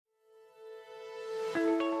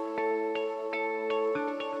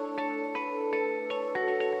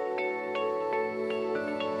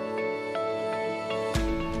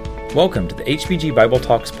Welcome to the HBG Bible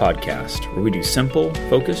Talks podcast, where we do simple,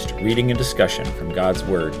 focused reading and discussion from God's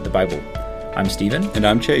Word, the Bible. I'm Stephen. And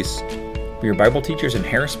I'm Chase. We are Bible teachers in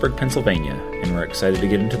Harrisburg, Pennsylvania, and we're excited to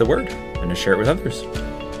get into the Word and to share it with others.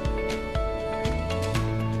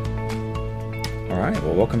 All right,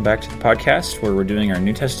 well, welcome back to the podcast, where we're doing our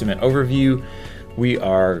New Testament overview. We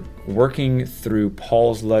are working through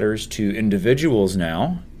Paul's letters to individuals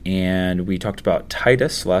now, and we talked about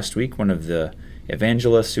Titus last week, one of the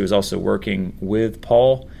evangelists who is also working with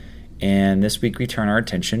Paul. And this week we turn our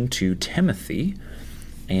attention to Timothy.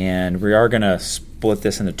 And we are going to split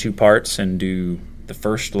this into two parts and do the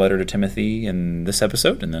first letter to Timothy in this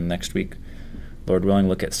episode. And then next week, Lord willing,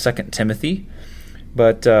 look at 2 Timothy.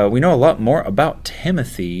 But we know a lot more about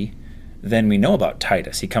Timothy than we know about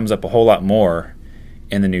Titus. He comes up a whole lot more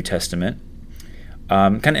in the New Testament.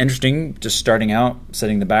 Kind of interesting, just starting out,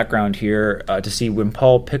 setting the background here, to see when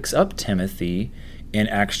Paul picks up Timothy in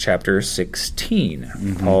Acts chapter 16.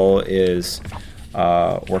 Mm-hmm. Paul is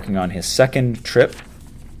working on his second trip,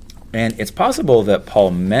 and it's possible that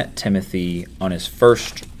Paul met Timothy on his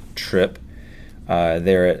first trip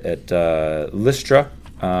there at Lystra.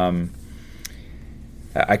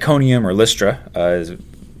 Iconium or Lystra is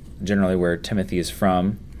generally where Timothy is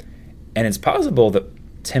from, and it's possible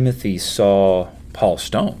that Timothy saw Paul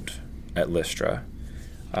stoned at Lystra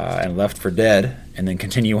and left for dead, and then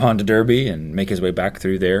continue on to Derbe and make his way back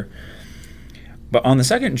through there. But on the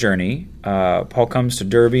second journey, Paul comes to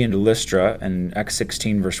Derbe and to Lystra, and Acts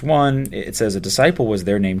 16 verse 1, it says, "A disciple was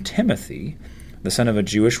there named Timothy, the son of a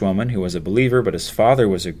Jewish woman who was a believer, but his father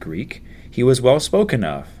was a Greek. He was well spoken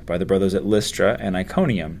of by the brothers at Lystra and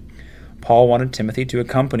Iconium. Paul wanted Timothy to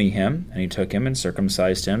accompany him, and he took him and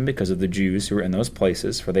circumcised him because of the Jews who were in those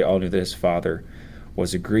places, for they all knew that his father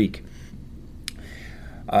was a Greek."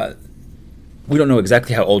 We don't know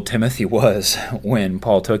exactly how old Timothy was when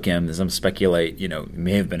Paul took him. Some speculate, he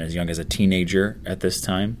may have been as young as a teenager at this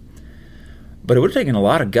time. But it would have taken a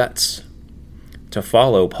lot of guts to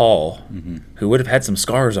follow Paul, mm-hmm. who would have had some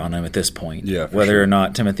scars on him at this point. Yeah, whether sure. or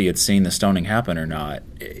not Timothy had seen the stoning happen or not,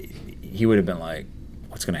 he would have been like,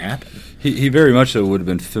 what's going to happen? He very much so would have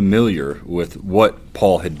been familiar with what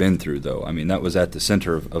Paul had been through, though. I mean, that was at the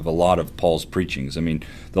center of a lot of Paul's preachings. I mean,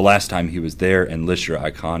 the last time he was there in Lystra,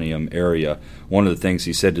 Iconium area, one of the things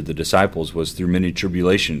he said to the disciples was, "Through many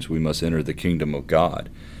tribulations we must enter the kingdom of God."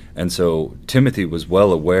 And so Timothy was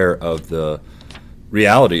well aware of the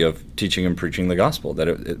reality of teaching and preaching the gospel, that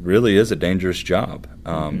it really is a dangerous job.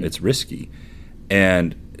 Mm-hmm. It's risky.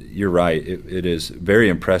 And you're right, it is very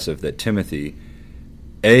impressive that Timothy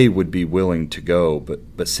would be willing to go,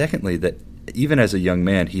 but secondly, that even as a young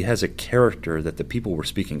man, he has a character that the people were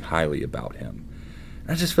speaking highly about him.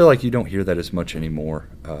 And I just feel like you don't hear that as much anymore.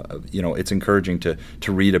 It's encouraging to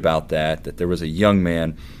read about that there was a young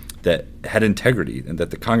man that had integrity, and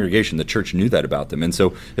that the congregation, the church, knew that about them. And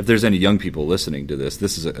so if there's any young people listening to this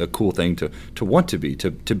is a cool thing to want to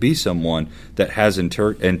be someone that has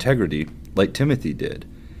integrity like Timothy did.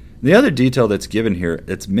 The other detail that's given here,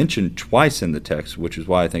 it's mentioned twice in the text, which is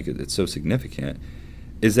why I think it's so significant,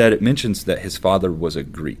 is that it mentions that his father was a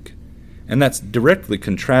Greek. And that's directly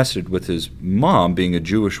contrasted with his mom being a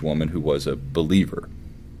Jewish woman who was a believer.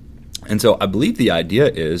 And so I believe the idea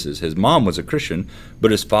is his mom was a Christian,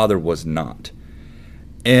 but his father was not.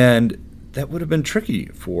 And that would have been tricky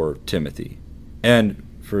for Timothy. And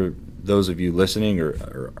for those of you listening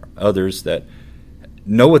or others that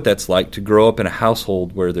know what that's like to grow up in a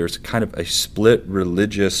household where there's kind of a split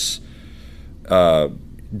religious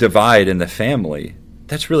divide in the family,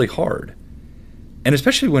 that's really hard. And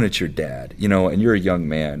especially when it's your dad, and you're a young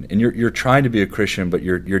man, and you're trying to be a Christian, but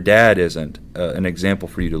your dad isn't an example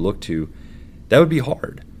for you to look to, that would be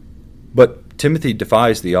hard. But Timothy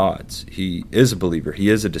defies the odds. He is a believer. He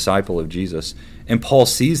is a disciple of Jesus. And Paul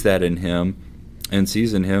sees that in him, and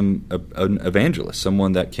sees in him an evangelist,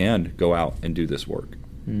 someone that can go out and do this work.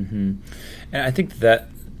 Mm-hmm. And I think that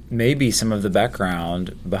may be some of the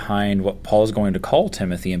background behind what Paul is going to call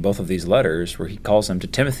Timothy in both of these letters, where he calls him to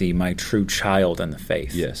Timothy, my true child in the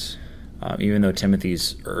faith. Yes. Even though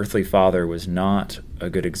Timothy's earthly father was not a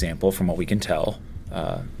good example from what we can tell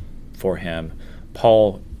for him,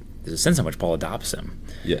 Paul, there's a sense in which Paul adopts him.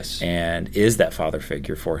 Yes. And is that father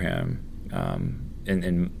figure for him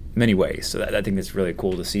in many ways. So I think it's really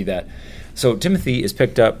cool to see that. So Timothy is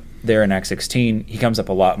picked up there in Acts 16. He comes up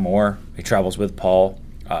a lot more. He travels with Paul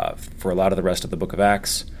for a lot of the rest of the book of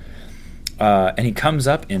Acts. And he comes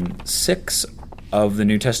up in 6 of the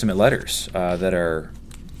New Testament letters that are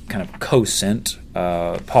kind of co-sent.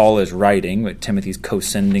 Paul is writing, but Timothy's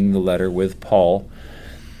co-sending the letter with Paul.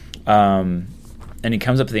 And he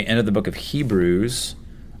comes up to the end of the book of Hebrews,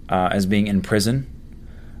 as being in prison.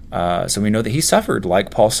 So we know that he suffered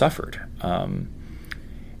like Paul suffered. And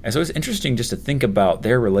so it's interesting just to think about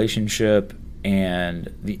their relationship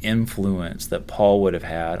and the influence that Paul would have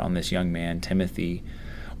had on this young man, Timothy.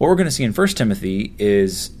 What we're going to see in 1 Timothy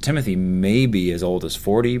is Timothy may be as old as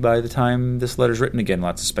 40 by the time this letter is written. Again,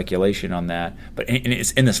 lots of speculation on that. But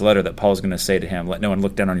it's in this letter that Paul's going to say to him, let no one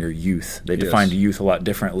look down on your youth. They defined youth a lot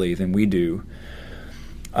differently than we do.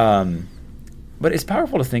 But it's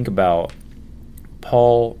powerful to think about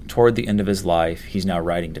Paul toward the end of his life. He's now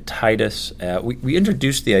writing to Titus. We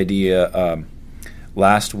introduced the idea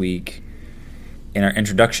last week in our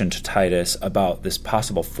introduction to Titus about this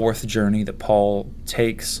possible fourth journey that Paul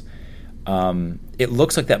takes. It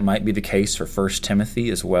looks like that might be the case for 1 Timothy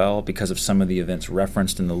as well, because of some of the events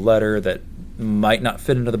referenced in the letter that might not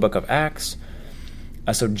fit into the book of Acts.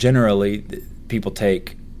 So generally, people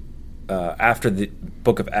take, after the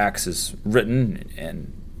book of Acts is written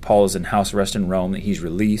and Paul is in house arrest in Rome, that he's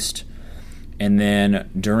released. And then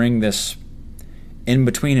during this in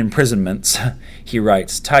between imprisonments, he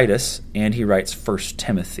writes Titus and he writes 1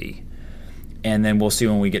 Timothy. And then we'll see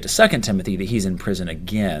when we get to 2 Timothy that he's in prison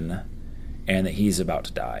again and that he's about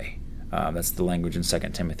to die. That's the language in 2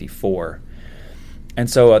 Timothy 4. And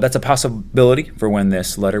so that's a possibility for when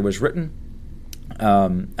this letter was written.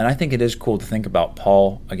 And I think it is cool to think about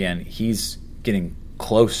Paul. Again, he's getting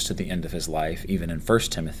close to the end of his life, even in 1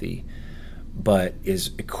 Timothy, but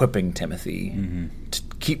is equipping Timothy to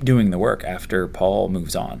keep doing the work after Paul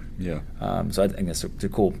moves on. Yeah. So I think that's a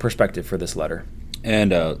cool perspective for this letter.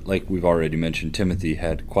 And like we've already mentioned, Timothy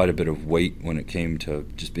had quite a bit of weight when it came to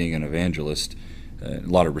just being an evangelist, a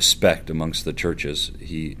lot of respect amongst the churches.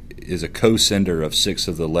 He is a co-sender of 6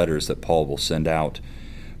 of the letters that Paul will send out,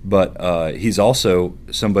 but he's also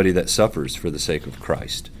somebody that suffers for the sake of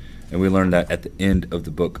Christ. And we learn that at the end of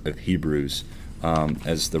the book of Hebrews.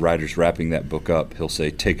 As the writer's wrapping that book up, he'll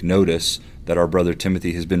say, "Take notice that our brother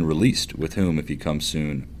Timothy has been released, with whom, if he comes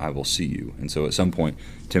soon, I will see you." And so at some point,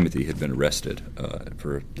 Timothy had been arrested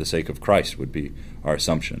for the sake of Christ, would be our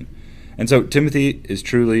assumption. And so Timothy is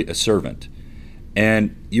truly a servant.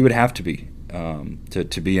 And you would have to be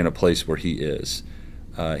to be in a place where he is.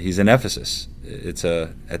 He's in Ephesus. It's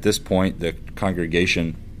at this point, the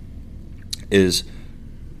congregation is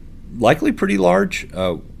likely pretty large.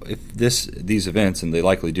 If these events, and they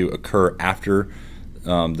likely do, occur after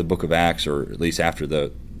the book of Acts, or at least after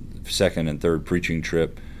the second and third preaching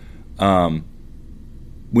trip,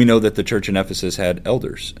 we know that the church in Ephesus had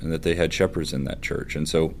elders and that they had shepherds in that church. And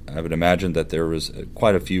so I would imagine that there was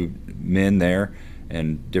quite a few men there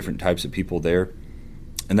and different types of people there.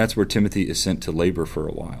 And that's where Timothy is sent to labor for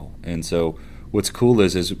a while. And so what's cool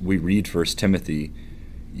is, as we read 1 Timothy,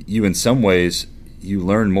 you in some ways, you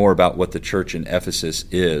learn more about what the church in Ephesus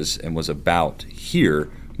is and was about here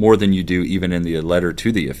more than you do even in the letter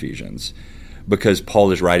to the Ephesians, because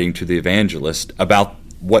Paul is writing to the evangelist about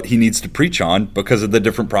what he needs to preach on because of the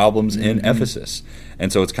different problems in Ephesus.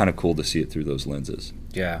 And so it's kind of cool to see it through those lenses.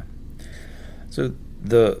 Yeah. So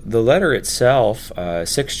the letter itself,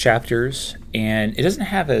 6 chapters, and it doesn't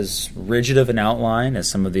have as rigid of an outline as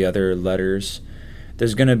some of the other letters.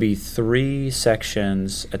 There's going to be 3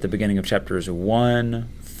 sections at the beginning of chapters 1,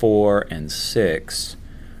 4, and 6,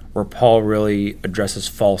 where Paul really addresses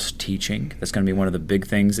false teaching. That's going to be one of the big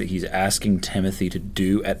things that he's asking Timothy to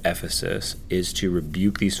do at Ephesus, is to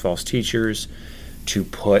rebuke these false teachers, to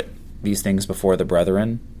put these things before the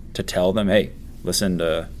brethren, to tell them, hey, listen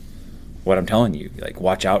to what I'm telling you. Like,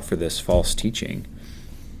 watch out for this false teaching.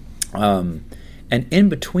 And in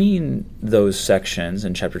between those sections,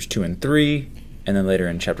 in chapters 2 and 3, and then later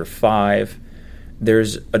in chapter 5,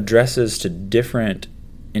 there's addresses to different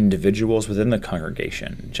individuals within the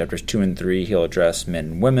congregation. In chapters 2 and 3, he'll address men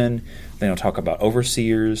and women. Then he'll talk about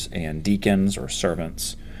overseers and deacons or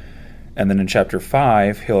servants. And then in chapter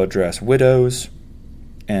 5, he'll address widows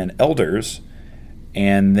and elders.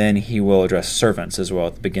 And then he will address servants as well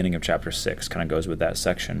at the beginning of chapter 6. Kind of goes with that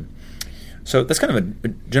section. So that's kind of a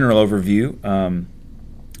general overview.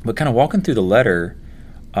 But kind of walking through the letter,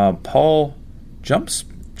 Paul jumps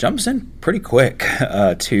in pretty quick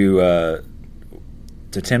to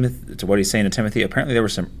Timothy, to what he's saying to Timothy. Apparently there were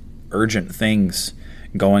some urgent things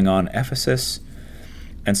going on in Ephesus.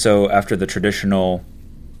 And so after the traditional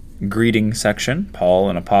greeting section, Paul,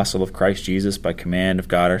 an apostle of Christ Jesus by command of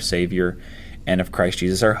God our Savior and of Christ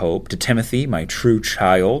Jesus our hope, to Timothy, my true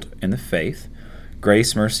child in the faith,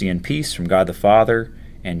 grace, mercy, and peace from God the Father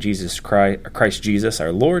and Christ Jesus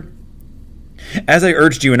our Lord. As I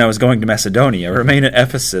urged you when I was going to Macedonia, remain at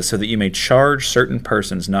Ephesus so that you may charge certain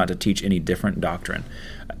persons not to teach any different doctrine.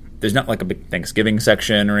 There's not like a big Thanksgiving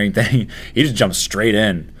section or anything. He just jumps straight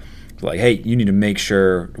in. Like, hey, you need to make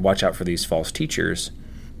sure to watch out for these false teachers.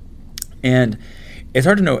 And it's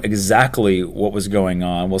hard to know exactly what was going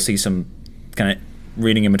on. We'll see some kind of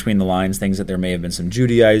reading in between the lines, things that there may have been some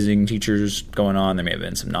Judaizing teachers going on. There may have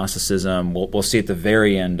been some Gnosticism. We'll see at the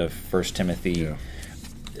very end of 1 Timothy,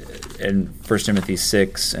 in 1 Timothy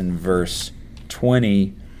 6 and verse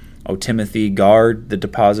 20, O Timothy, guard the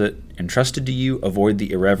deposit entrusted to you. Avoid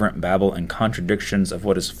the irreverent babble and contradictions of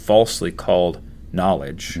what is falsely called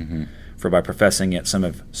knowledge. Mm-hmm. For by professing it, some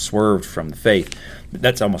have swerved from the faith.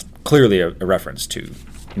 That's almost clearly a reference to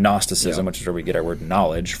Gnosticism, which is where we get our word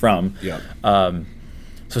knowledge from.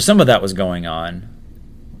 So some of that was going on.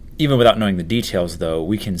 Even without knowing the details, though,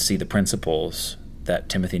 we can see the principles that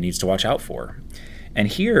Timothy needs to watch out for. And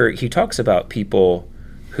here he talks about people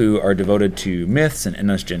who are devoted to myths and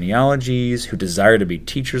endless genealogies, who desire to be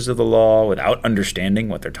teachers of the law without understanding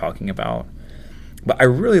what they're talking about. But I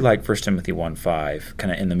really like 1 Timothy 1:5,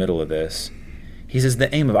 kind of in the middle of this. He says,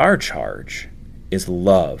 the aim of our charge is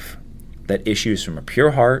love that issues from a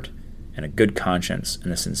pure heart and a good conscience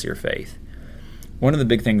and a sincere faith. One of the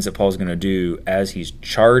big things that Paul's going to do as he's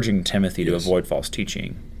charging Timothy to avoid false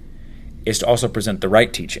teaching is to also present the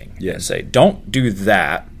right teaching. And say, don't do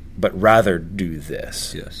that, but rather do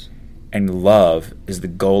this. And love is the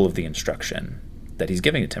goal of the instruction that he's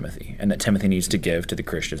giving to Timothy and that Timothy needs to give to the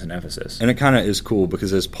Christians in Ephesus. And it kind of is cool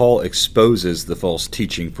because as Paul exposes the false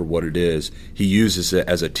teaching for what it is, he uses it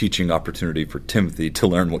as a teaching opportunity for Timothy to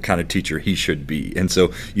learn what kind of teacher he should be. And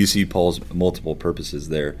so you see Paul's multiple purposes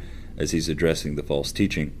there as he's addressing the false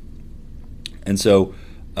teaching. And so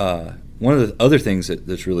one of the other things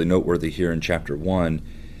that's really noteworthy here in chapter 1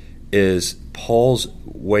 is Paul's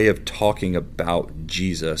way of talking about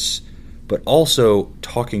Jesus, but also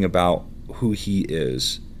talking about who he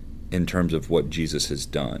is in terms of what Jesus has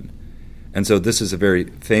done. And so this is a very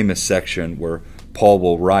famous section where Paul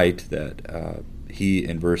will write that he,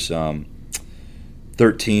 in verse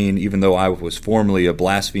 13, even though I was formerly a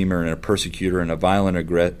blasphemer and a persecutor and a violent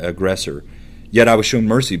aggressor, yet I was shown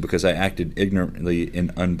mercy because I acted ignorantly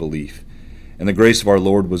in unbelief. And the grace of our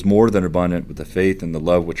Lord was more than abundant with the faith and the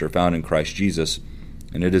love which are found in Christ Jesus.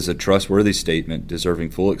 And it is a trustworthy statement,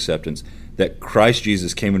 deserving full acceptance, that Christ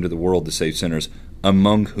Jesus came into the world to save sinners,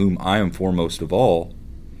 among whom I am foremost of all.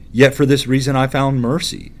 Yet for this reason I found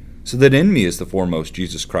mercy, so that in me as the foremost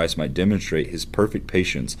Jesus Christ might demonstrate his perfect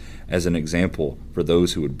patience as an example for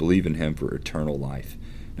those who would believe in him for eternal life.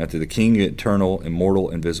 Now to the King, eternal,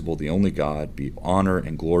 immortal, invisible, the only God, be honor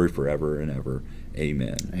and glory forever and ever.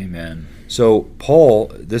 Amen. Amen. So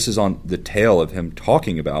Paul, this is on the tail of him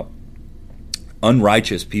talking about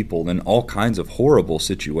unrighteous people in all kinds of horrible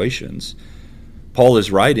situations. Paul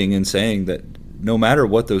is writing and saying that no matter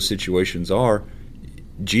what those situations are,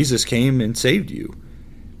 Jesus came and saved you.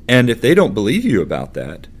 And if they don't believe you about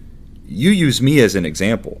that, you use me as an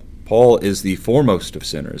example. Paul is the foremost of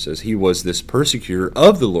sinners, as he was this persecutor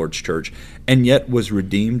of the Lord's church, and yet was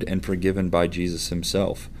redeemed and forgiven by Jesus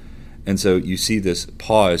himself. And so you see this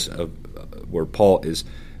pause of where Paul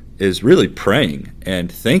is really praying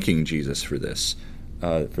and thanking Jesus for this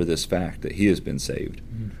fact that he has been saved.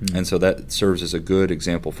 Mm-hmm. And so that serves as a good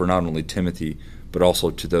example for not only Timothy, but also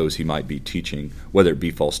to those he might be teaching, whether it be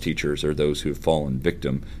false teachers or those who have fallen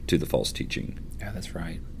victim to the false teaching. Yeah, that's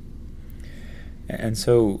right. And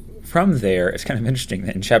so from there, it's kind of interesting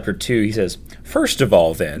that in chapter 2 he says, first of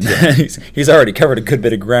all then, he's already covered a good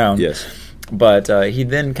bit of ground. Yes. But he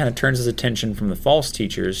then kind of turns his attention from the false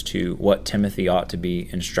teachers to what Timothy ought to be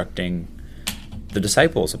instructing the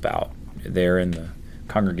disciples about there in the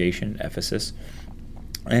congregation at Ephesus.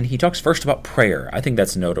 And he talks first about prayer. I think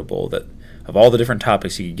that's notable that of all the different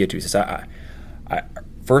topics he could get to, he says,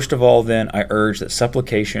 first of all, then, I urge that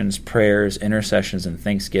supplications, prayers, intercessions, and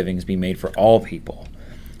thanksgivings be made for all people,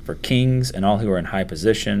 for kings and all who are in high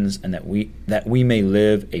positions, and that we may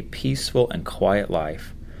live a peaceful and quiet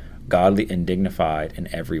life, godly and dignified in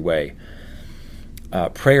every way.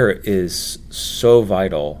 Prayer is so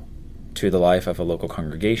vital to the life of a local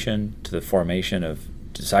congregation, to the formation of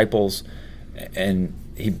disciples, and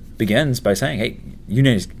he begins by saying, hey, you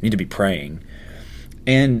need to be praying.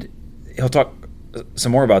 And he'll talk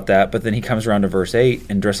some more about that, but then he comes around to verse 8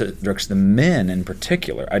 and directs the men in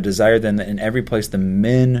particular. I desire then that in every place the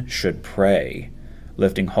men should pray,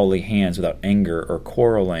 lifting holy hands without anger or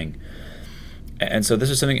quarreling. And so this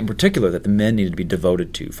is something in particular that the men needed to be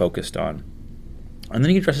devoted to, focused on. And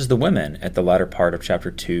then he addresses the women at the latter part of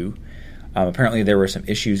chapter 2. Apparently there were some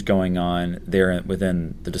issues going on there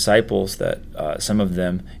within the disciples that some of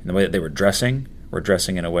them, in the way that they were dressing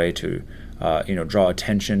in a way to draw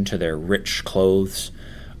attention to their rich clothes.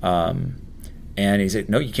 And he said,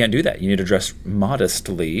 no, you can't do that. You need to dress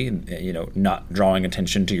modestly, not drawing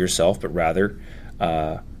attention to yourself, but rather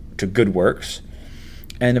to good works.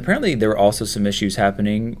 And apparently there were also some issues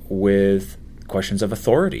happening with questions of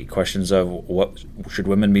authority, questions of what should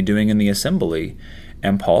women be doing in the assembly.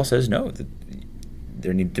 And Paul says, no,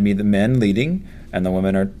 there need to be the men leading, and the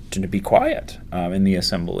women are to be quiet in the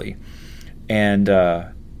assembly. And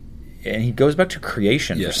he goes back to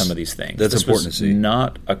creation for some of these things. That's important to see. This was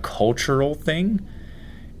not a cultural thing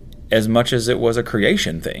as much as it was a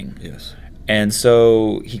creation thing. Yes. And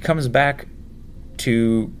so he comes back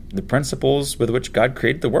to the principles with which God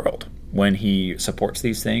created the world when he supports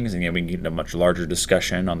these things. And we can get into a much larger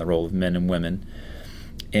discussion on the role of men and women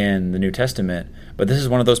in the New Testament. But this is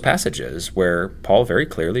one of those passages where Paul very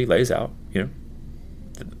clearly lays out,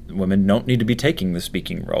 women don't need to be taking the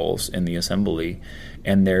speaking roles in the assembly,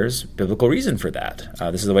 and there's biblical reason for that.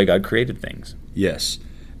 This is the way God created things. Yes.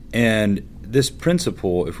 And this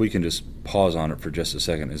principle, if we can just pause on it for just a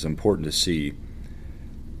second, is important to see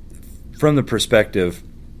from the perspective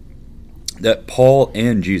that Paul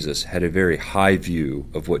and Jesus had a very high view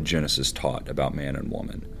of what Genesis taught about man and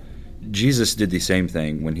woman. Jesus did the same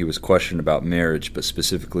thing when he was questioned about marriage, but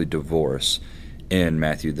specifically divorce, in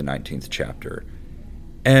Matthew the 19th chapter.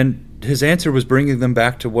 And his answer was bringing them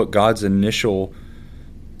back to what God's initial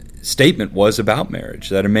statement was about marriage,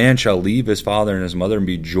 that a man shall leave his father and his mother and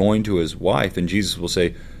be joined to his wife. And Jesus will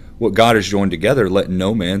say, what God has joined together, let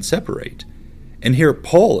no man separate. And here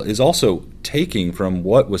Paul is also taking from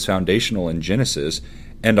what was foundational in Genesis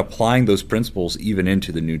and applying those principles even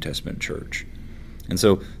into the New Testament church. And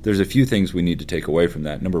so there's a few things we need to take away from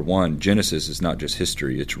that. Number one, Genesis is not just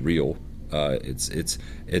history, it's real.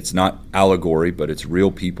 It's not allegory, but it's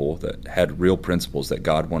real people that had real principles that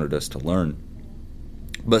God wanted us to learn.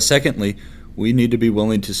 But secondly, we need to be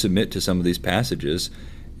willing to submit to some of these passages,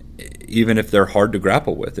 even if they're hard to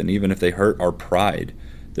grapple with, and even if they hurt our pride.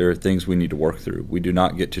 There are things we need to work through. We do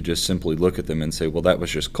not get to just simply look at them and say, well, that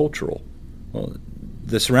was just cultural. Well,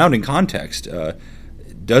 the surrounding context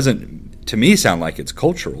doesn't, to me, sound like it's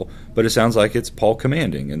cultural, but it sounds like it's Paul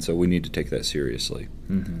commanding, and so we need to take that seriously.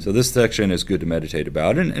 Mm-hmm. So this section is good to meditate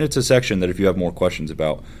about, and it's a section that if you have more questions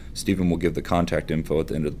about, Stephen will give the contact info at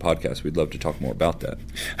the end of the podcast. We'd love to talk more about that.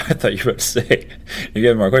 I thought you were about to say, if you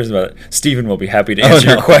have more questions about it, Stephen will be happy to answer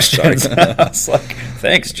your questions. I was like,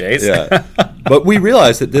 thanks, Jace. Yeah. But we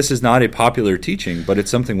realize that this is not a popular teaching, but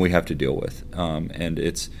it's something we have to deal with, and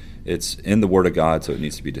it's in the Word of God, so it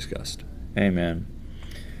needs to be discussed. Amen.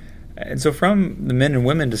 And so from the men and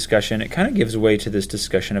women discussion, it kind of gives way to this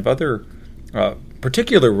discussion of other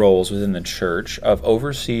particular roles within the church of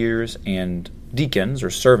overseers and deacons or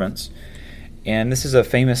servants. And this is a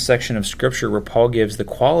famous section of Scripture where Paul gives the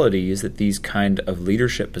qualities that these kind of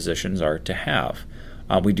leadership positions are to have.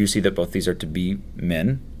 We do see that both these are to be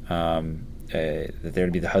men, that they're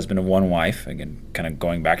to be the husband of one wife, again, kind of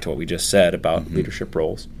going back to what we just said about leadership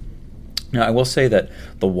roles. Now, I will say that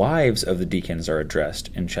the wives of the deacons are addressed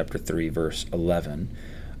in chapter 3, verse 11.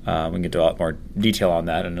 We can get to a lot more detail on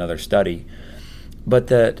that in another study. But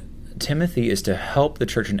that Timothy is to help the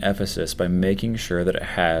church in Ephesus by making sure that it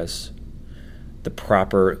has the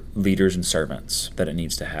proper leaders and servants that it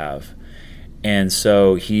needs to have. And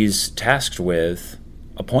so he's tasked with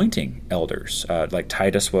appointing elders, like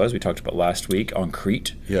Titus was, we talked about last week, on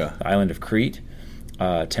Crete, the island of Crete.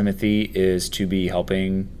 Timothy is to be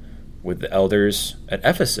helping with the elders at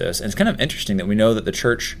Ephesus. And it's kind of interesting that we know that the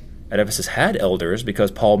church at Ephesus had elders because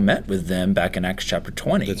Paul met with them back in Acts chapter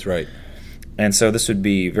 20. That's right. And so this would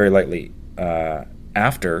be very likely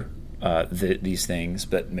after these things,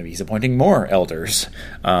 but maybe he's appointing more elders.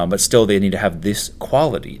 But still they need to have this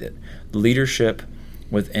quality that leadership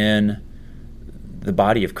within the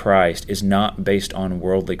body of Christ is not based on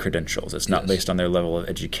worldly credentials. It's not based on their level of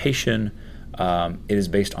education. It is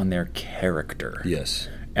based on their character. Yes.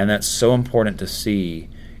 And that's so important to see,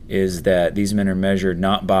 is that these men are measured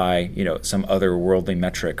not by, some other worldly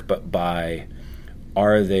metric, but by,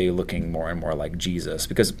 are they looking more and more like Jesus?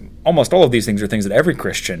 Because almost all of these things are things that every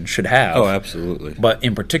Christian should have. Oh, absolutely. But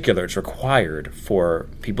in particular, it's required for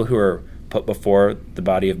people who are put before the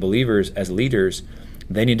body of believers as leaders.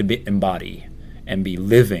 They need to embody and be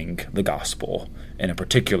living the gospel in a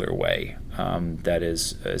particular way that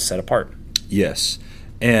is set apart. Yes.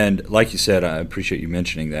 And like you said, I appreciate you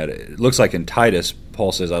mentioning that. It looks like in Titus,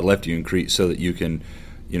 Paul says, I left you in Crete so that you can,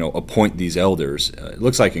 appoint these elders. It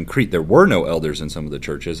looks like in Crete there were no elders in some of the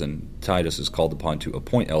churches, and Titus is called upon to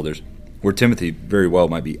appoint elders, where Timothy very well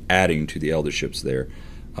might be adding to the elderships there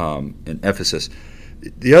in Ephesus.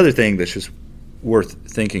 The other thing that's just worth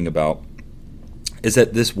thinking about is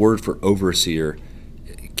that this word for overseer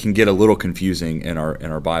can get a little confusing in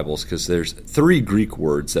our Bibles because there's 3 Greek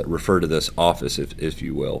words that refer to this office, if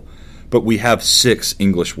you will, but we have 6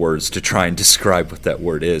 English words to try and describe what that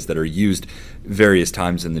word is that are used various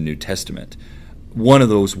times in the New Testament. One of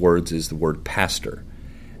those words is the word pastor.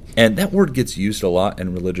 And that word gets used a lot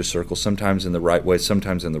in religious circles, sometimes in the right ways,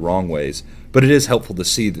 sometimes in the wrong ways. But it is helpful to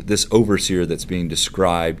see that this overseer that's being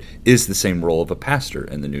described is the same role of a pastor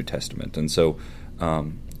in the New Testament. And so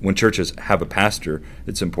when churches have a pastor,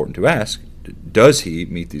 it's important to ask, does he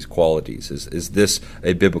meet these qualities? Is this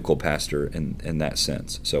a biblical pastor in that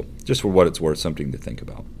sense? So just for what it's worth, something to think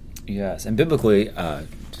about. Yes, and biblically, to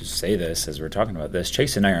say this as we're talking about this,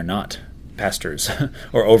 Chase and I are not pastors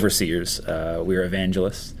or overseers. We are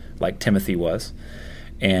evangelists, like Timothy was.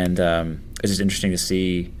 And it's just interesting to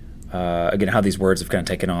see, again, how these words have kind of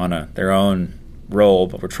taken on their own role,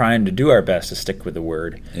 but we're trying to do our best to stick with the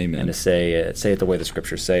word. Amen. And to say it the way the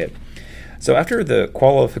Scriptures say it. So after the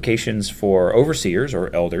qualifications for overseers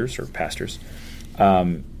or elders or pastors,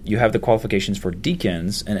 you have the qualifications for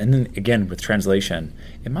deacons, and then again with translation,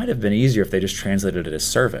 it might have been easier if they just translated it as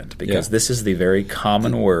servant, because this is the very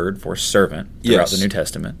common word for servant throughout the New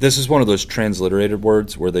Testament. This is one of those transliterated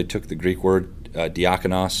words where they took the Greek word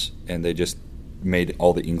diakonos and they just made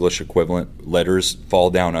all the English equivalent letters fall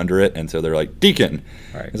down under it, and so they're like deacon.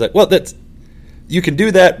 Right. It's like, well, you can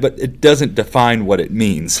do that, but it doesn't define what it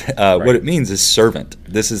means. What it means is servant.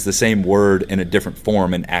 This is the same word in a different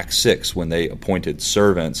form in Acts 6 when they appointed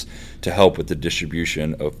servants to help with the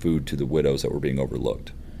distribution of food to the widows that were being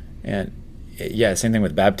overlooked. And same thing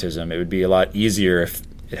with baptism. It would be a lot easier if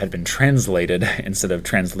it had been translated instead of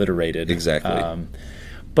transliterated. Exactly.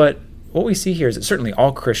 But what we see here is that certainly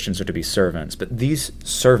all Christians are to be servants, but these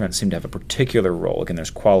servants seem to have a particular role. Again, there's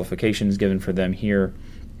qualifications given for them here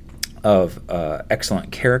of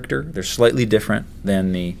excellent character. They're slightly different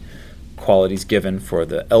than the qualities given for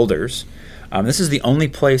the elders. This is the only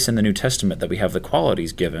place in the New Testament that we have the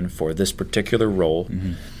qualities given for this particular role.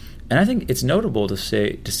 Mm-hmm. And I think it's notable to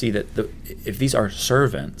see that if these are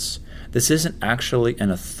servants, this isn't actually an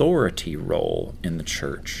authority role in the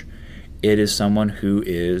church. It is someone who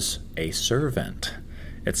is a servant.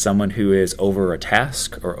 It's someone who is over a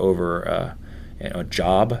task or over a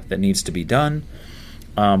job that needs to be done.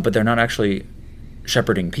 But they're not actually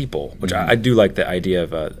shepherding people, which I do like the idea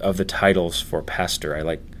of the titles for pastor. I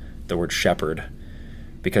like the word shepherd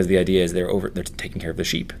because the idea is they're taking care of the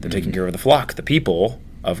sheep, they're taking care of the flock, the people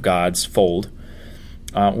of God's fold,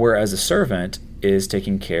 whereas a servant is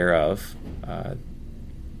taking care of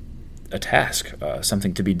a task,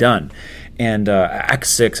 something to be done. And Acts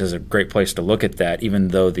 6 is a great place to look at that, even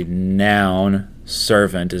though the noun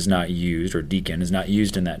servant is not used, or deacon is not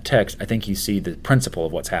used in that text. I think you see the principle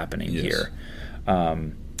of what's happening here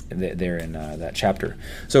there in that chapter.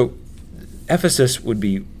 So Ephesus would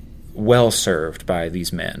be well served by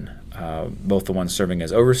these men, both the ones serving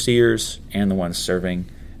as overseers and the ones serving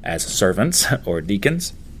as servants or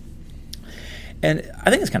deacons. And I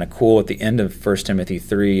think it's kind of cool at the end of 1 Timothy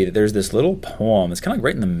 3 that there's this little poem. It's kind of like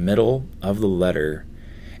right in the middle of the letter.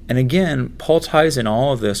 And again, Paul ties in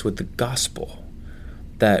all of this with the gospel,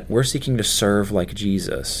 that we're seeking to serve like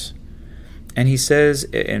Jesus. And he says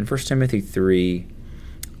in 1 Timothy 3,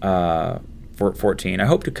 14, I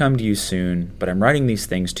hope to come to you soon, but I'm writing these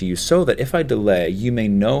things to you so that if I delay, you may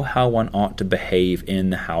know how one ought to behave in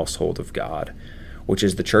the household of God, which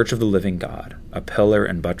is the church of the living God, a pillar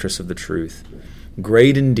and buttress of the truth.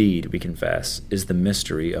 Great indeed, we confess, is the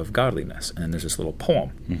mystery of godliness. And then there's this little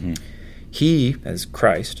poem. Mm-hmm. He, as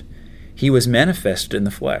Christ, he was manifested in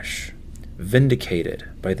the flesh, vindicated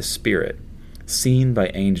by the Spirit, seen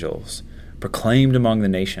by angels, proclaimed among the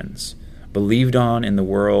nations, believed on in the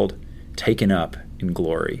world, taken up in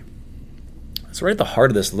glory. So right at the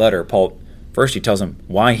heart of this letter, Paul, first he tells him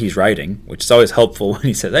why he's writing, which is always helpful when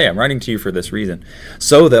he says, hey, I'm writing to you for this reason,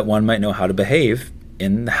 so that one might know how to behave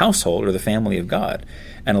in the household or the family of God.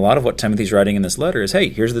 And a lot of what Timothy's writing in this letter is, hey,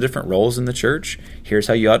 here's the different roles in the church. Here's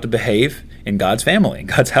how you ought to behave in God's family, in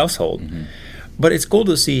God's household. Mm-hmm. But it's cool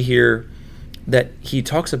to see here that he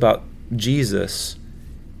talks about Jesus'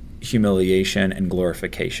 humiliation and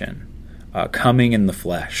glorification, coming in the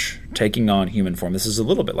flesh, taking on human form. This is a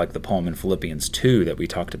little bit like the poem in Philippians 2 that we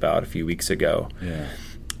talked about a few weeks ago. Yeah.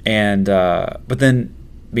 And but then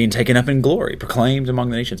being taken up in glory, proclaimed among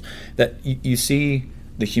the nations. That you see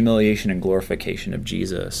the humiliation and glorification of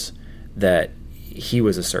Jesus, that he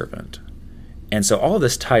was a servant. And so all of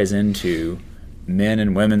this ties into men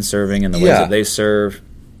and women serving in the ways that they serve,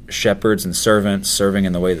 shepherds and servants serving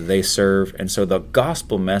in the way that they serve. And so the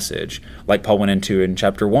gospel message, like Paul went into in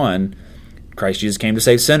chapter 1, Christ Jesus came to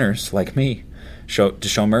save sinners like me, to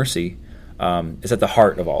show mercy. is at the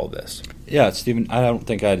heart of all of this. Yeah, Stephen, I don't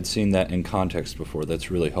think I had seen that in context before. That's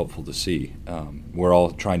really helpful to see. We're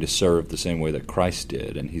all trying to serve the same way that Christ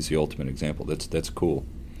did, and he's the ultimate example. That's cool.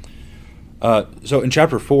 So in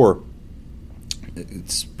chapter 4,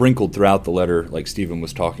 it's sprinkled throughout the letter, like Stephen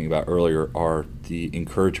was talking about earlier, are the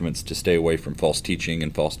encouragements to stay away from false teaching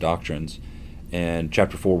and false doctrines. And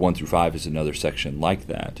chapter 4, 1 through 5 is another section like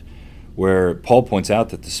that, where Paul points out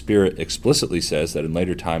that the Spirit explicitly says that in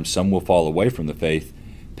later times some will fall away from the faith,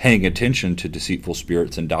 paying attention to deceitful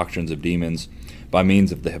spirits and doctrines of demons by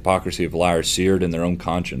means of the hypocrisy of liars seared in their own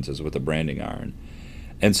conscience as with a branding iron.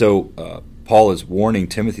 And so Paul is warning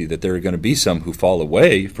Timothy that there are going to be some who fall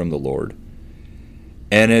away from the Lord,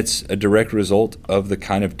 and it's a direct result of the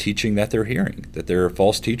kind of teaching that they're hearing, that there are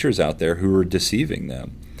false teachers out there who are deceiving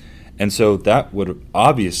them. And so that would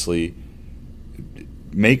obviously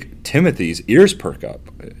make Timothy's ears perk up.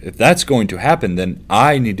 If that's going to happen, then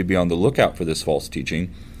I need to be on the lookout for this false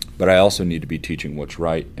teaching, but I also need to be teaching what's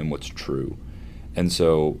right and what's true. And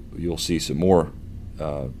so you'll see some more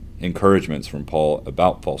encouragements from Paul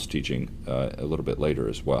about false teaching a little bit later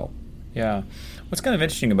as well. Yeah. What's kind of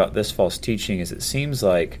interesting about this false teaching is it seems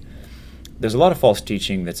like there's a lot of false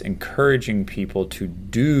teaching that's encouraging people to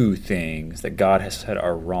do things that God has said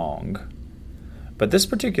are wrong. But this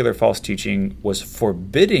particular false teaching was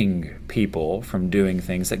forbidding people from doing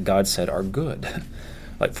things that God said are good,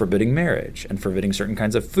 like forbidding marriage and forbidding certain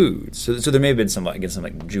kinds of foods. So there may have been some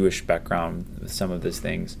Jewish background with some of these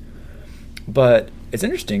things. But it's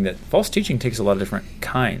interesting that false teaching takes a lot of different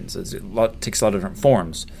kinds. Takes a lot of different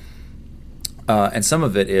forms. And some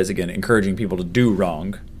of it is, again, encouraging people to do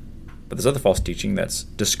wrong. But there's other false teaching that's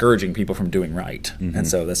discouraging people from doing right. Mm-hmm. And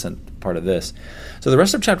so that's a part of this. So the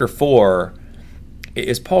rest of chapter 4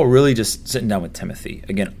 is Paul really just sitting down with Timothy.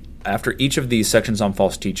 Again, after each of these sections on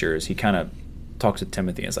false teachers, he kind of talks to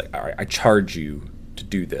Timothy and is like, all right, I charge you to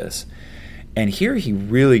do this. And here he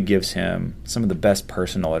really gives him some of the best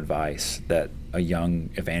personal advice that a young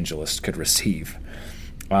evangelist could receive.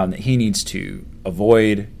 That he needs to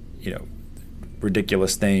avoid,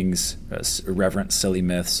 ridiculous things, irreverent, silly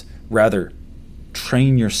myths. Rather,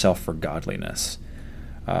 train yourself for godliness.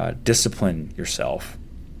 Discipline yourself.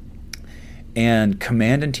 And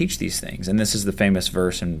command and teach these things. And this is the famous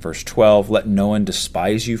verse in verse 12, let no one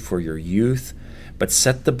despise you for your youth, but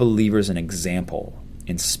set the believers an example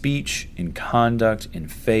in speech, in conduct, in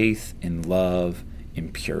faith, in love,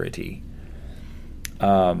 in purity.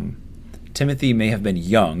 Timothy may have been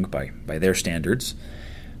young by their standards,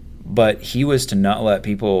 but he was to not let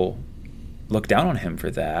people look down on him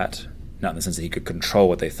for that, not in the sense that he could control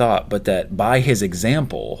what they thought, but that by his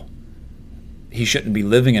example, he shouldn't be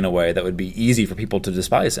living in a way that would be easy for people to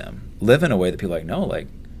despise him. Live in a way that people are like, no,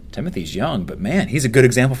 Timothy's young, but man, he's a good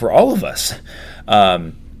example for all of us.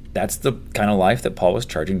 That's the kind of life that Paul was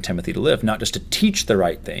charging Timothy to live, not just to teach the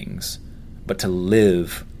right things, but to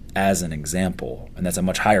live as an example. And that's a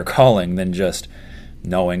much higher calling than just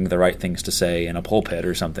knowing the right things to say in a pulpit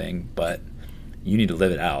or something, but you need to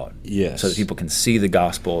live it out. Yes. So that people can see the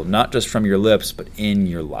gospel, not just from your lips, but in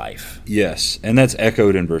your life. Yes, and that's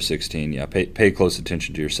echoed in verse 16. Yeah, pay close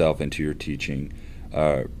attention to yourself and to your teaching.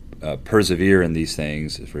 Persevere in these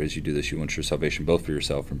things, for as you do this, you will ensure salvation both for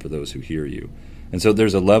yourself and for those who hear you. And so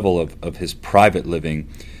there's a level of his private living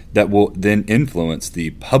that will then influence the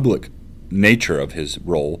public nature of his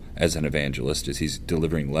role as an evangelist as he's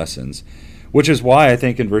delivering lessons, which is why I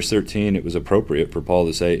think in verse 13 it was appropriate for Paul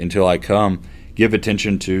to say, until I come, give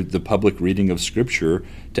attention to the public reading of Scripture,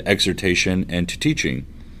 to exhortation, and to teaching.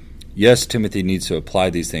 Yes, Timothy needs to apply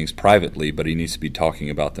these things privately, but he needs to be talking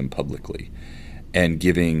about them publicly and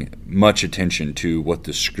giving much attention to what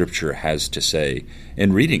the Scripture has to say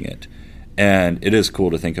and reading it. And it is cool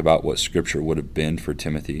to think about what Scripture would have been for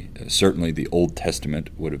Timothy. Certainly the Old Testament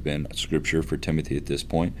would have been Scripture for Timothy at this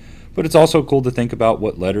point. But it's also cool to think about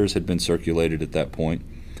what letters had been circulated at that point,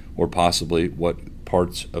 or possibly what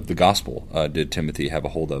parts of the gospel did Timothy have a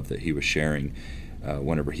hold of that he was sharing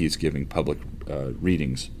whenever he's giving public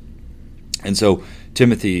readings. And so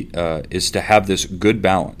Timothy is to have this good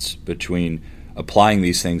balance between applying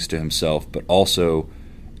these things to himself, but also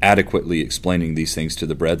adequately explaining these things to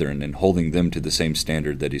the brethren and holding them to the same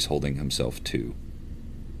standard that he's holding himself to.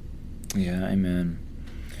 Yeah, amen.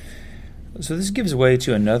 So this gives way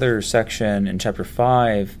to another section in chapter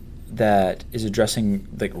 5 that is addressing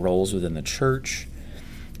roles within the church.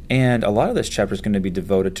 And a lot of this chapter is going to be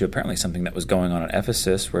devoted to apparently something that was going on at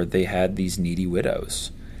Ephesus, where they had these needy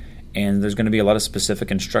widows. And there's going to be a lot of specific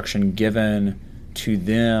instruction given to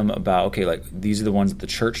them about, these are the ones that the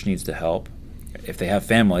church needs to help. if they have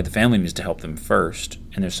family, the family needs to help them first.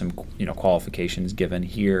 And there's some qualifications given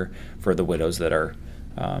here for the widows that are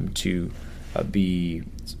to be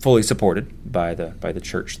fully supported by the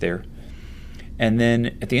church there. And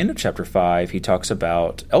then at the end of chapter 5, he talks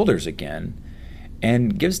about elders again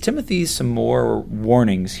and gives Timothy some more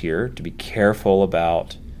warnings here to be careful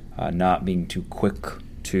about not being too quick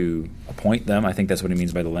to appoint them. I think that's what he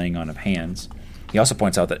means by the laying on of hands. He also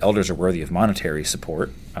points out that elders are worthy of monetary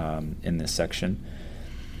support in this section.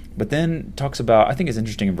 But then talks about, I think it's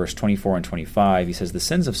interesting in verse 24 and 25, he says, the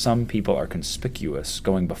sins of some people are conspicuous,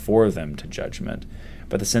 going before them to judgment,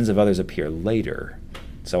 but the sins of others appear later.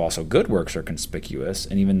 So also good works are conspicuous,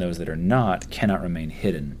 and even those that are not cannot remain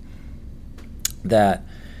hidden. That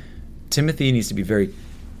Timothy needs to be very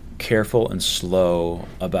careful and slow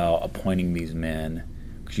about appointing these men,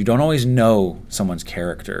 because you don't always know someone's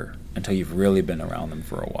character until you've really been around them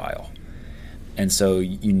for a while. And so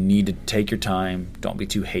you need to take your time. Don't be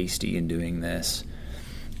too hasty in doing this.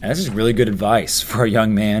 And this is really good advice for a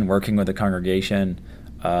young man working with a congregation,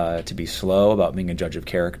 to be slow about being a judge of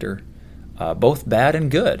character. Both bad and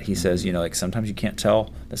good. He says, sometimes you can't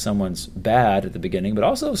tell that someone's bad at the beginning, but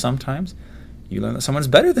also sometimes you learn that someone's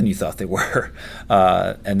better than you thought they were,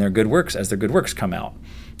 and their good works, as their good works come out,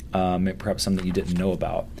 perhaps something you didn't know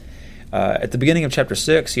about. At the beginning of chapter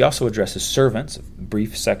 6, he also addresses servants, a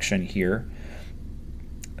brief section here,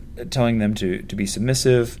 telling them to be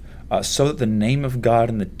submissive, so that the name of God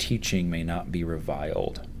and the teaching may not be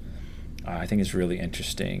reviled. I think it's really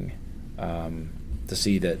interesting to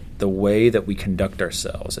see that the way that we conduct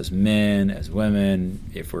ourselves as men, as women,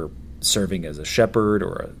 if we're serving as a shepherd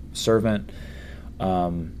or a servant,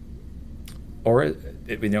 or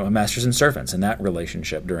masters and servants, and that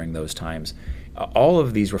relationship during those times, all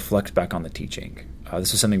of these reflect back on the teaching.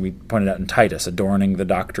 This is something we pointed out in Titus, adorning the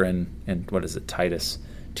doctrine, and Titus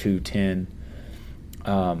 2:10.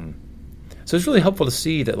 So it's really helpful to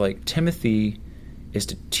see that Timothy is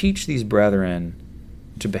to teach these brethren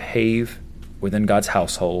to behave within God's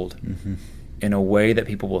household in a way that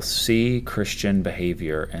people will see Christian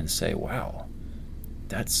behavior and say, wow,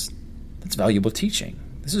 that's valuable teaching.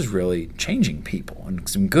 This is really changing people in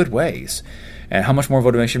some good ways. And how much more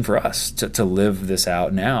motivation for us to live this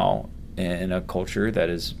out now in a culture that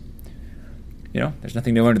is, there's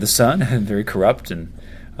nothing new under the sun and very corrupt, and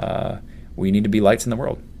we need to be lights in the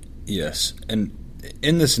world. Yes. And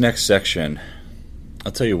in this next section,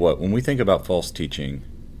 I'll tell you what, when we think about false teaching,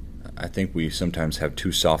 I think we sometimes have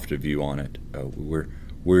too soft a view on it.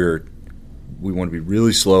 We want to be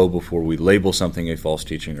really slow before we label something a false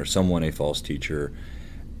teaching or someone a false teacher.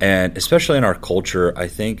 And especially in our culture, I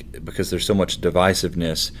think because there's so much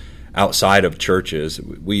divisiveness outside of churches,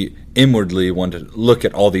 we inwardly want to look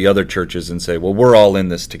at all the other churches and say, well, we're all in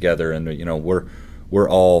this together, and we're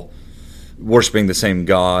all worshiping the same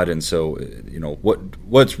God, and so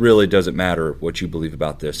what's really doesn't matter what you believe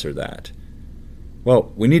about this or that.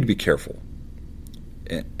 Well, we need to be careful.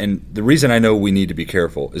 And the reason I know we need to be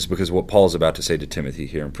careful is because of what Paul's about to say to Timothy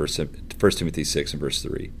here in 1 Timothy 6 and verse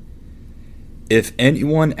 3. If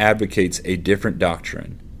anyone advocates a different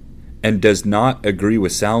doctrine and does not agree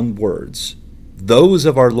with sound words, those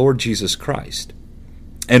of our Lord Jesus Christ,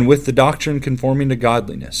 and with the doctrine conforming to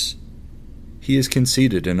godliness, he is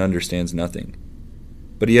conceited and understands nothing.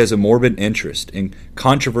 But he has a morbid interest in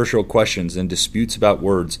controversial questions and disputes about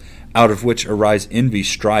words, out of which arise envy,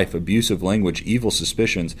 strife, abusive language, evil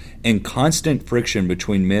suspicions, and constant friction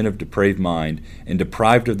between men of depraved mind and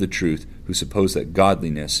deprived of the truth, who suppose that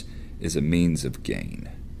godliness is a means of gain.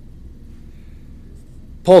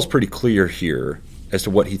 Paul's pretty clear here as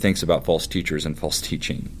to what he thinks about false teachers and false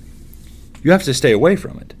teaching. You have to stay away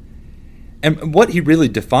from it. And what he really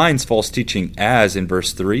defines false teaching as in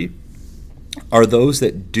verse 3 are those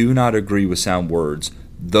that do not agree with sound words,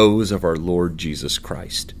 those of our Lord Jesus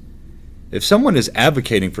Christ. If someone is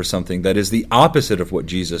advocating for something that is the opposite of what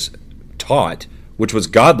Jesus taught, which was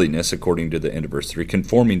godliness, according to the end of verse 3,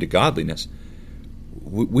 conforming to godliness,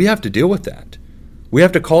 we have to deal with that. We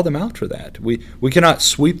have to call them out for that. We cannot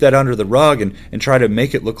sweep that under the rug and try to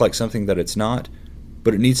make it look like something that it's not,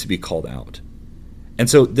 but it needs to be called out. And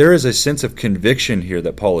so there is a sense of conviction here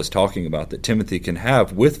that Paul is talking about that Timothy can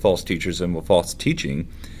have with false teachers and with false teaching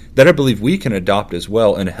that I believe we can adopt as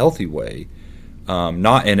well in a healthy way,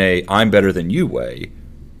 not in a I'm better than you way,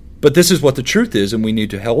 but this is what the truth is, and we need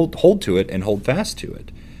to hold to it and hold fast to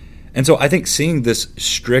it. And so I think seeing this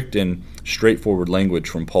strict and straightforward language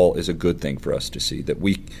from Paul is a good thing for us to see, that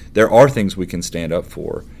there are things we can stand up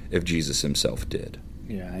for if Jesus himself did.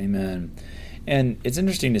 Yeah, amen. And it's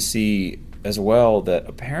interesting to see as well that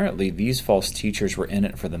apparently these false teachers were in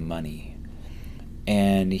it for the money.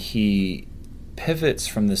 And he pivots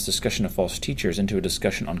from this discussion of false teachers into a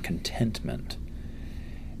discussion on contentment.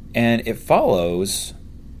 And it follows,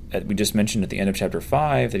 we just mentioned at the end of chapter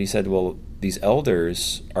 5, that he said, well, these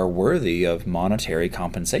elders are worthy of monetary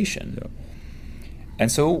compensation. Yep.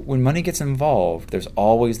 And so when money gets involved, there's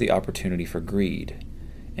always the opportunity for greed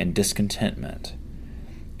and discontentment.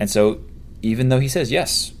 And so even though he says,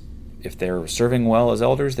 yes, if they're serving well as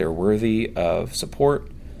elders, they're worthy of support,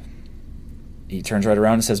 he turns right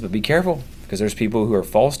around and says, but be careful, because there's people who are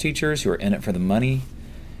false teachers who are in it for the money,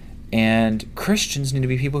 and Christians need to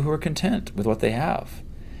be people who are content with what they have.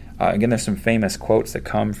 Again, there's some famous quotes that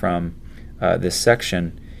come from this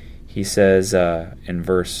section. He says in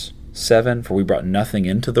verse 7, "For we brought nothing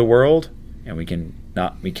into the world, and we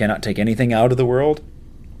cannot take anything out of the world.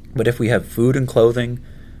 But if we have food and clothing,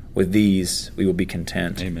 with these we will be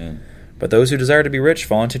content." Amen. "But those who desire to be rich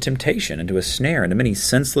fall into temptation, into a snare, into many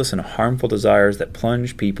senseless and harmful desires that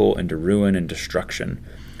plunge people into ruin and destruction.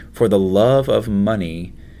 For the love of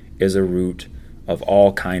money is a root of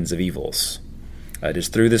all kinds of evils. It is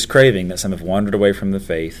through this craving that some have wandered away from the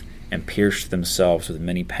faith and pierced themselves with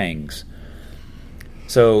many pangs."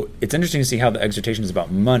 So it's interesting to see how the exhortations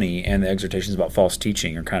about money and the exhortations about false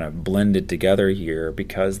teaching are kind of blended together here,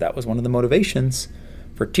 because that was one of the motivations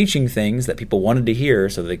for teaching things that people wanted to hear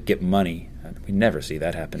so they could get money. We never see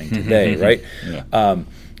that happening today, right? Yeah.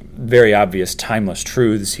 Very obvious, timeless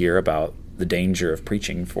truths here about the danger of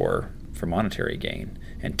preaching for monetary gain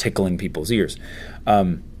and tickling people's ears.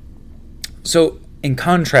 So in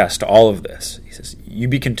contrast to all of this, he says, you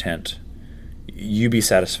be content. You be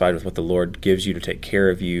satisfied with what the Lord gives you to take care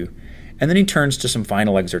of you. And then he turns to some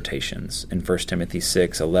final exhortations in 1 Timothy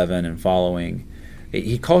 6:11 and following.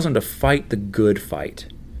 He calls them to fight the good fight.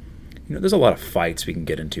 You know, there's a lot of fights we can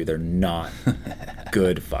get into. They're not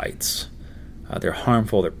good fights. They're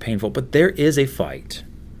harmful, they're painful, but there is a fight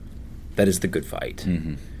that is the good fight.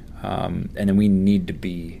 Mm-hmm. And then we need to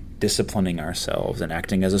be disciplining ourselves and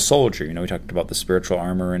acting as a soldier. You know, we talked about the spiritual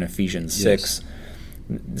armor in Ephesians 6.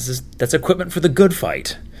 That's equipment for the good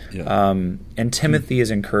fight. Yeah. And Timothy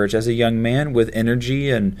is encouraged as a young man with energy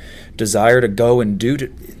and desire to go and do.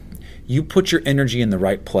 You put your energy in the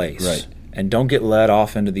right place. Right. And don't get led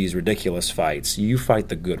off into these ridiculous fights. You fight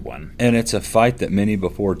the good one. And it's a fight that many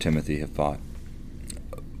before Timothy have fought.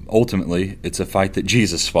 Ultimately, it's a fight that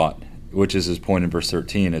Jesus fought, which is his point in verse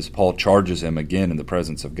 13, as Paul charges him again in the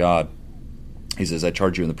presence of God. He says, "I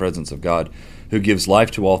charge you in the presence of God, who gives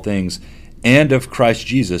life to all things, and of Christ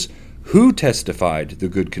Jesus, who testified the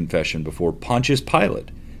good confession before Pontius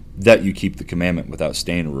Pilate, that you keep the commandment without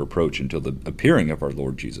stain or reproach until the appearing of our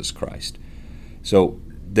Lord Jesus Christ." So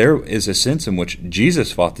there is a sense in which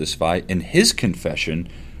Jesus fought this fight in his confession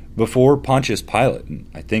before Pontius Pilate. And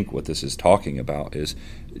I think what this is talking about is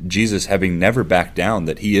Jesus having never backed down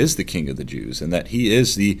that he is the King of the Jews and that he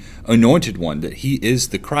is the anointed one, that he is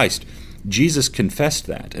the Christ. Jesus confessed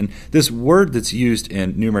that. And this word that's used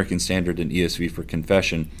in New American Standard and ESV for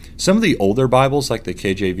confession, some of the older Bibles, like the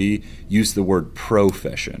KJV, use the word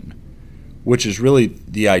profession, which is really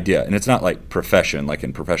the idea. And it's not like profession, like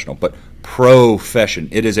in professional, but profession.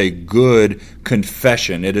 It is a good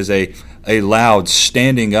confession. It is a loud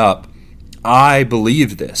standing up, I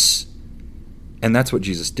believe this. And that's what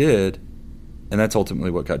Jesus did, and that's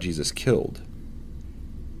ultimately what got Jesus killed.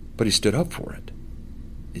 But he stood up for it.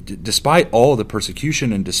 Despite all the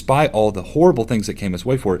persecution and despite all the horrible things that came his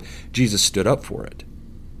way for it, Jesus stood up for it.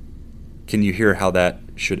 Can you hear how that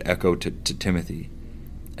should echo to Timothy?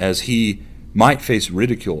 As he might face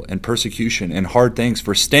ridicule and persecution and hard things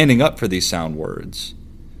for standing up for these sound words,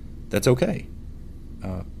 that's okay.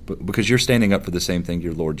 But because you're standing up for the same thing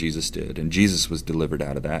your Lord Jesus did, and Jesus was delivered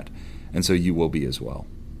out of that, and so you will be as well.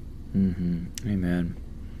 Mm-hmm. Amen.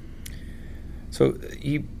 So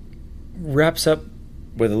he wraps up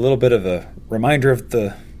with a little bit of a reminder of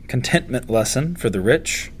the contentment lesson for the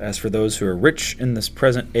rich. "As for those who are rich in this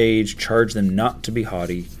present age, charge them not to be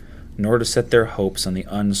haughty, nor to set their hopes on the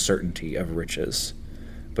uncertainty of riches,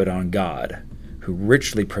 but on God, who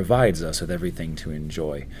richly provides us with everything to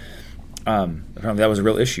enjoy." Apparently that was a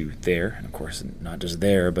real issue there, and of course not just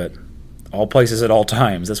there, but all places at all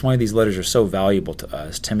times. That's why these letters are so valuable to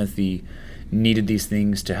us. Timothy needed these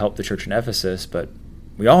things to help the church in Ephesus, but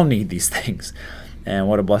we all need these things. And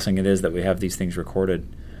what a blessing it is that we have these things recorded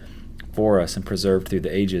for us and preserved through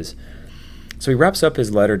the ages. So he wraps up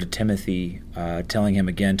his letter to Timothy, telling him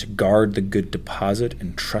again to guard the good deposit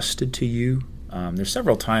entrusted to you. There's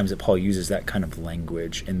several times that Paul uses that kind of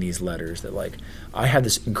language in these letters, that like, I have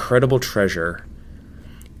this incredible treasure,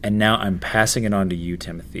 and now I'm passing it on to you,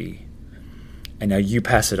 Timothy. And now you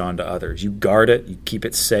pass it on to others. You guard it, you keep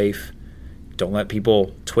it safe. Don't let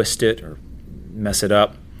people twist it or mess it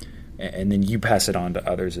up, and then you pass it on to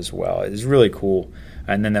others as well. It's really cool.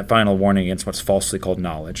 And then that final warning against what's falsely called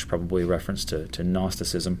knowledge, probably a reference to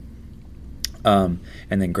Gnosticism. And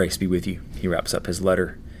then grace be with you. He wraps up his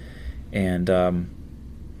letter. And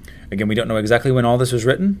again, we don't know exactly when all this was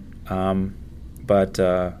written, but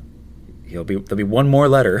there'll be one more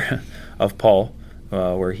letter of Paul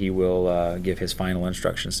where he will give his final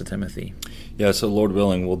instructions to Timothy. Yeah, so Lord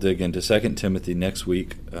willing, we'll dig into 2 Timothy next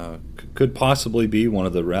week. Could possibly be one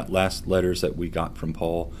of the last letters that we got from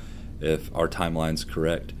Paul, if our timeline's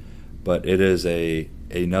correct. But it is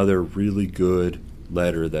another really good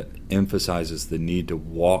letter that emphasizes the need to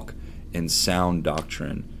walk in sound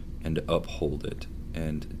doctrine and to uphold it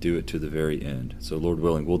and do it to the very end. So Lord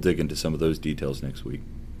willing, we'll dig into some of those details next week.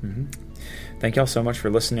 Mm-hmm. Thank you all so much for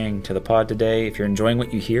listening to the pod today. If you're enjoying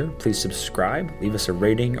what you hear, please subscribe, leave us a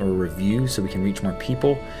rating or a review so we can reach more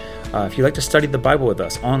people. If you'd like to study the Bible with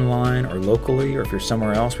us online or locally, or if you're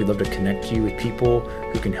somewhere else, we'd love to connect you with people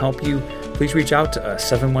who can help you. Please reach out to us,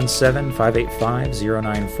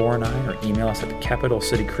 717-585-0949, or email us at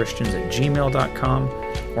capitalcitychristians@gmail.com.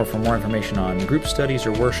 Or for more information on group studies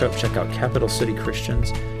or worship, check out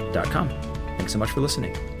capitalcitychristians.com. Thanks so much for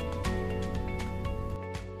listening.